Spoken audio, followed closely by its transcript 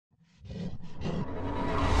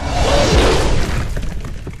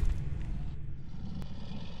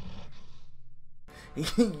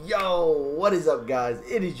Yo, what is up, guys?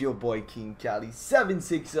 It is your boy King Cali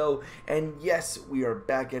 760, and yes, we are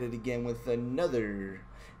back at it again with another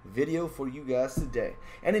video for you guys today.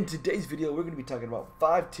 And in today's video, we're going to be talking about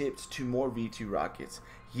 5 tips to more V2 rockets.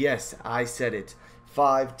 Yes, I said it.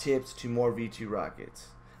 5 tips to more V2 rockets.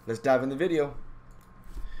 Let's dive in the video.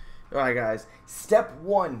 Alright, guys. Step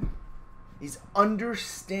 1 is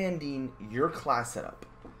understanding your class setup.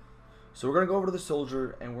 So we're going to go over to the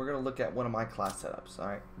soldier and we're going to look at one of my class setups,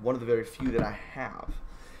 alright? One of the very few that I have.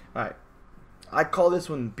 Alright, I call this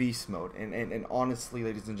one beast mode, and honestly,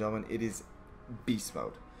 ladies and gentlemen, it is beast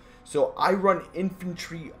mode. So I run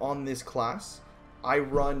infantry on this class. I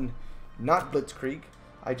run not blitzkrieg.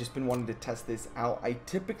 I just been wanting to test this out. I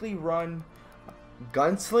typically run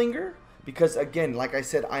gunslinger because, again, like I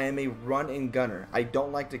said, I am a run and gunner. I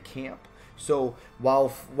don't like to camp. So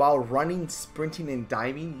while running, sprinting, and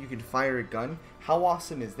diving, you can fire a gun. How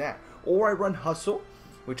awesome is that? Or I run hustle,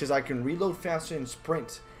 which is I can reload faster and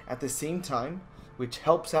sprint at the same time, which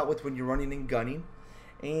helps out with when you're running and gunning.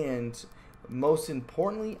 And most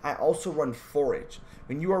importantly, I also run forage.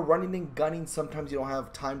 When you are running and gunning, sometimes you don't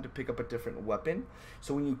have time to pick up a different weapon.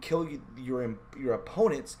 So when you kill your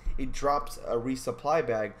opponents, it drops a resupply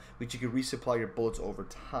bag, which you can resupply your bullets over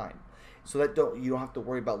time. So that you don't have to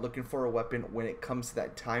worry about looking for a weapon when it comes to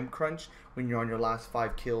that time crunch when you're on your last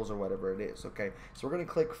 5 kills or whatever it is. Okay, so we're gonna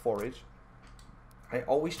click forage. I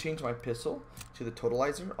always change my pistol to the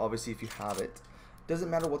totalizer, obviously if you have it.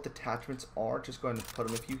 Doesn't matter what the attachments are, just go ahead and put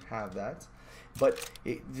them if you have that. But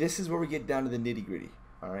this is where we get down to the nitty gritty.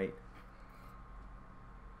 Alright,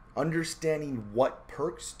 understanding what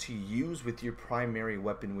perks to use with your primary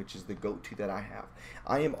weapon, which is the go-to that I have.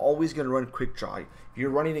 I am always going to run quick draw. If you're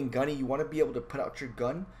running in gunny, you want to be able to put out your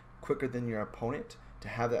gun quicker than your opponent to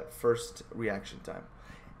have that first reaction time.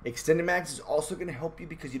 Extended mags is also going to help you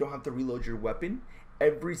because you don't have to reload your weapon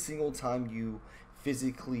every single time you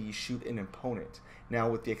physically shoot an opponent. Now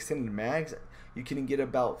with the extended mags, you can get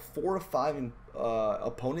about 4 or 5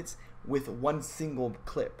 opponents with one single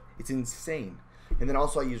clip. It's insane. And then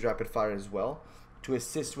also I use rapid fire as well to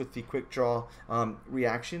assist with the quick draw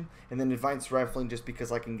reaction, and then advanced rifling just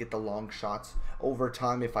because I can get the long shots over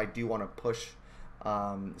time if I do want to push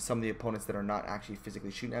some of the opponents that are not actually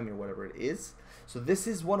physically shooting at me or whatever it is. So this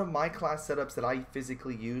is one of my class setups that I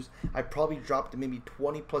physically use. I probably dropped maybe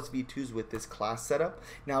 20 plus V2s with this class setup.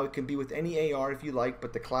 Now it can be with any AR if you like,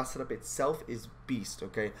 but the class setup itself is beast.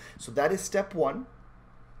 Okay, so that is step 1.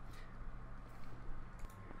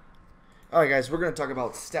 Alright guys, we're going to talk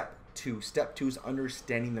about step 2. Step 2 is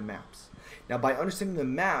understanding the maps. Now by understanding the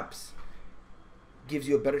maps, gives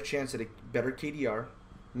you a better chance at a better KDR,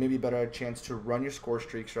 maybe a better chance to run your score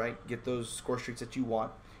streaks, right? Get those score streaks that you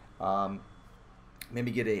want.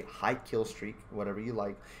 Maybe get a high kill streak, whatever you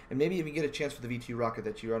like, and maybe even get a chance for the V2 rocket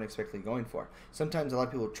that you're unexpectedly going for. Sometimes a lot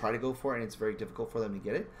of people try to go for it and it's very difficult for them to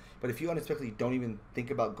get it, but if you unexpectedly don't even think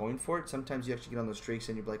about going for it, sometimes you actually get on those streaks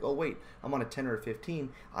and you're like, oh wait, I'm on a 10 or a 15,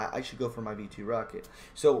 I should go for my V2 rocket.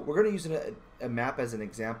 So we're going to use a map as an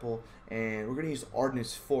example, and we're going to use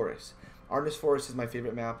Ardennes Forest. Ardennes Forest is my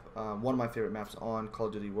favorite map, one of my favorite maps on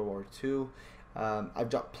Cod Ww2. I've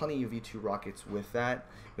dropped plenty of V2 rockets with that.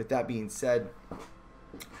 With that being said,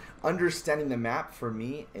 understanding the map for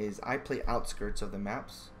me is I play outskirts of the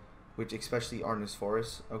maps, which especially Ardennes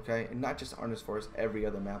Forest, okay, and not just Ardennes Forest, every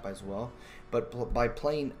other map as well. But by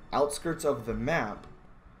playing outskirts of the map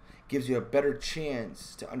gives you a better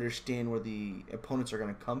chance to understand where the opponents are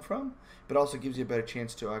going to come from, but also gives you a better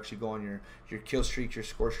chance to actually go on your kill streaks, your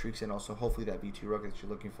score streaks, and also hopefully that V2 rocket that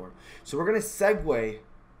you're looking for. So we're going to segue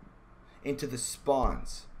into the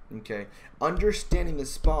spawns. Okay, understanding the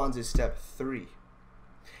spawns is step 3.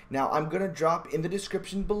 Now I'm gonna drop in the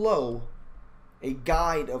description below a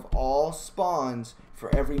guide of all spawns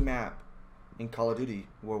for every map in Call of Duty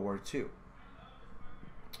World War II.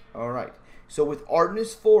 Alright, so with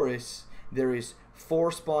Ardennes Forest there is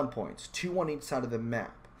 4 spawn points, 2 on each side of the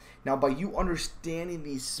map. Now by you understanding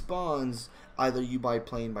these spawns, either you by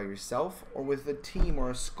playing by yourself or with a team or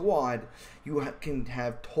a squad, you can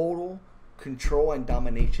have total control and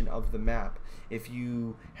domination of the map if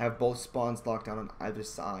you have both spawns locked down on either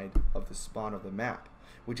side of the spawn of the map,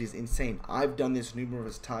 which is insane. I've done this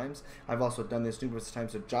numerous times. I've also done this numerous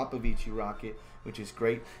times to drop a V2 rocket, which is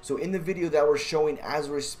great. So in the video that we're showing as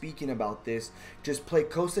we're speaking about this, just play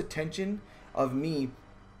close attention of me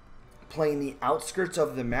playing the outskirts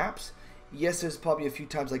of the maps. Yes, there's probably a few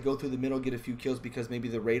times I go through the middle, get a few kills because maybe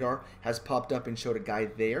the radar has popped up and showed a guy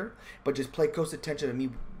there, but just play close attention of me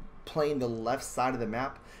playing the left side of the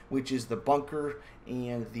map, which is the bunker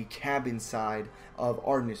and the cabin side of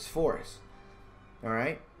Ardennes Forest.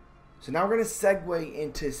 Alright? So now we're going to segue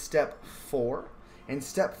into step 4. And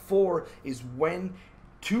step 4 is when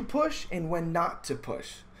to push and when not to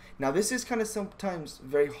push. Now this is kind of sometimes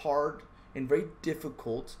very hard and very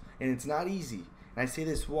difficult, and it's not easy. And I say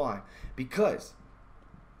this why? Because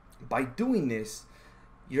by doing this,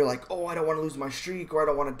 you're like, oh, I don't want to lose my streak, or I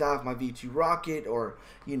don't want to die with my V2 rocket, or,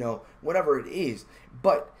 you know, whatever it is.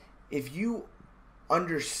 But if you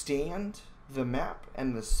understand the map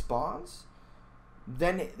and the spawns,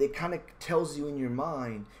 then it kind of tells you in your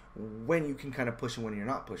mind when you can kind of push and when you're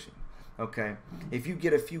not pushing. Okay, if you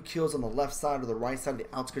get a few kills on the left side or the right side of the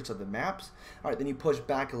outskirts of the maps, all right, then you push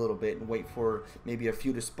back a little bit and wait for maybe a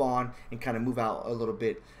few to spawn and kind of move out a little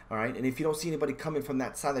bit. All right, and if you don't see anybody coming from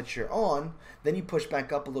that side that you're on, then you push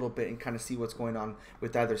back up a little bit and kind of see what's going on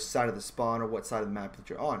with either side of the spawn or what side of the map that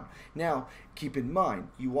you're on. Now, keep in mind,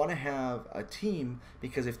 you want to have a team,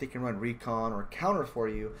 because if they can run recon or counter for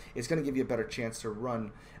you, it's going to give you a better chance to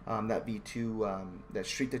run that V2, that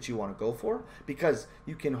streak that you want to go for, because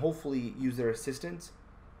you can hopefully use their assistance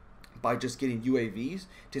by just getting UAVs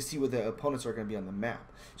to see where the opponents are going to be on the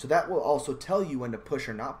map. So that will also tell you when to push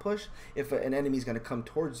or not push if an enemy is going to come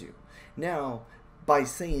towards you. Now, by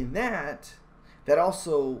saying that, that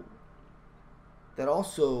also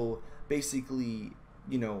basically,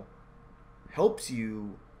 you know, helps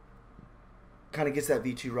you, kind of gets that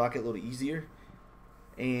V2 rocket a little easier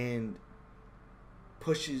and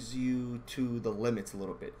pushes you to the limits a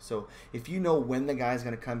little bit. So if you know when the guy's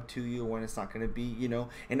going to come to you, when it's not going to be, you know,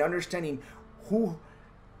 and understanding who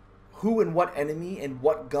and what enemy and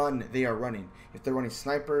what gun they are running. If they're running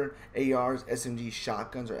sniper, ARs, SMGs,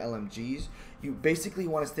 shotguns, or LMGs, you basically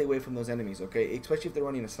want to stay away from those enemies, okay? Especially if they're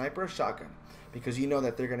running a sniper or shotgun, because you know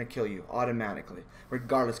that they're going to kill you automatically,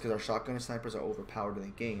 regardless, because our shotgun and snipers are overpowered in the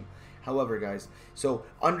game. However, guys, so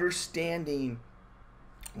understanding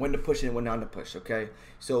when to push and when not to push, okay?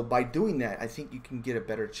 So by doing that, I think you can get a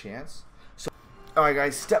better chance. So, alright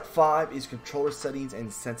guys, step 5 is controller settings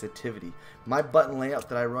and sensitivity. My button layout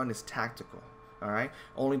that I run is tactical, alright?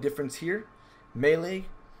 Only difference here, melee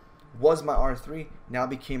was my R3, now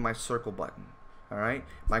became my circle button. Alright,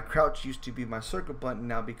 my crouch used to be my circle button,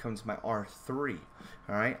 now becomes my R3.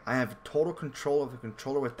 Alright, I have total control of the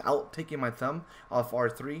controller without taking my thumb off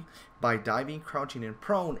R3 by diving, crouching, and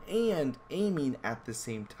prone, and aiming at the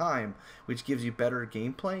same time, which gives you better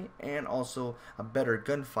gameplay and also a better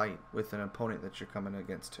gunfight with an opponent that you're coming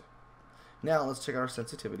against. Now let's check out our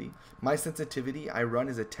sensitivity. My sensitivity I run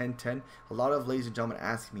is a 10-10. A lot of ladies and gentlemen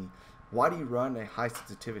ask me, why do you run a high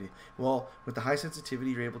sensitivity? Well, with the high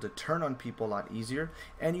sensitivity, you're able to turn on people a lot easier,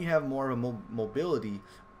 and you have more of a mobility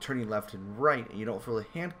turning left and right, and you don't feel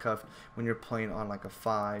handcuffed when you're playing on like a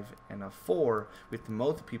 5 and a 4 with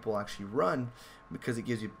most people actually run, because it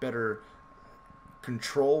gives you better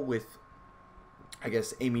control with, I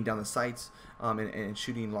guess, aiming down the sights and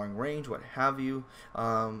shooting long range, what have you.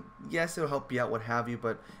 Yes, it'll help you out, what have you,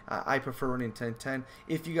 but I prefer running 10-10.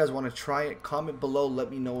 If you guys want to try it, comment below.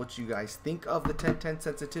 Let me know what you guys think of the 10-10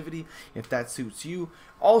 sensitivity, if that suits you.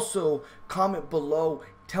 Also, comment below.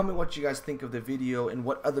 Tell me what you guys think of the video and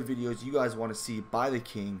what other videos you guys want to see by the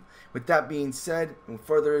King. With that being said, without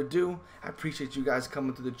further ado, I appreciate you guys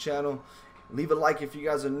coming to the channel. Leave a like if you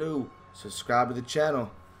guys are new. Subscribe to the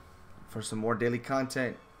channel for some more daily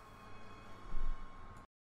content.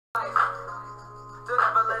 Don't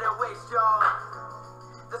ever let it waste, y'all.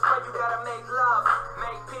 That's why you gotta make love,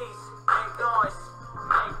 make peace.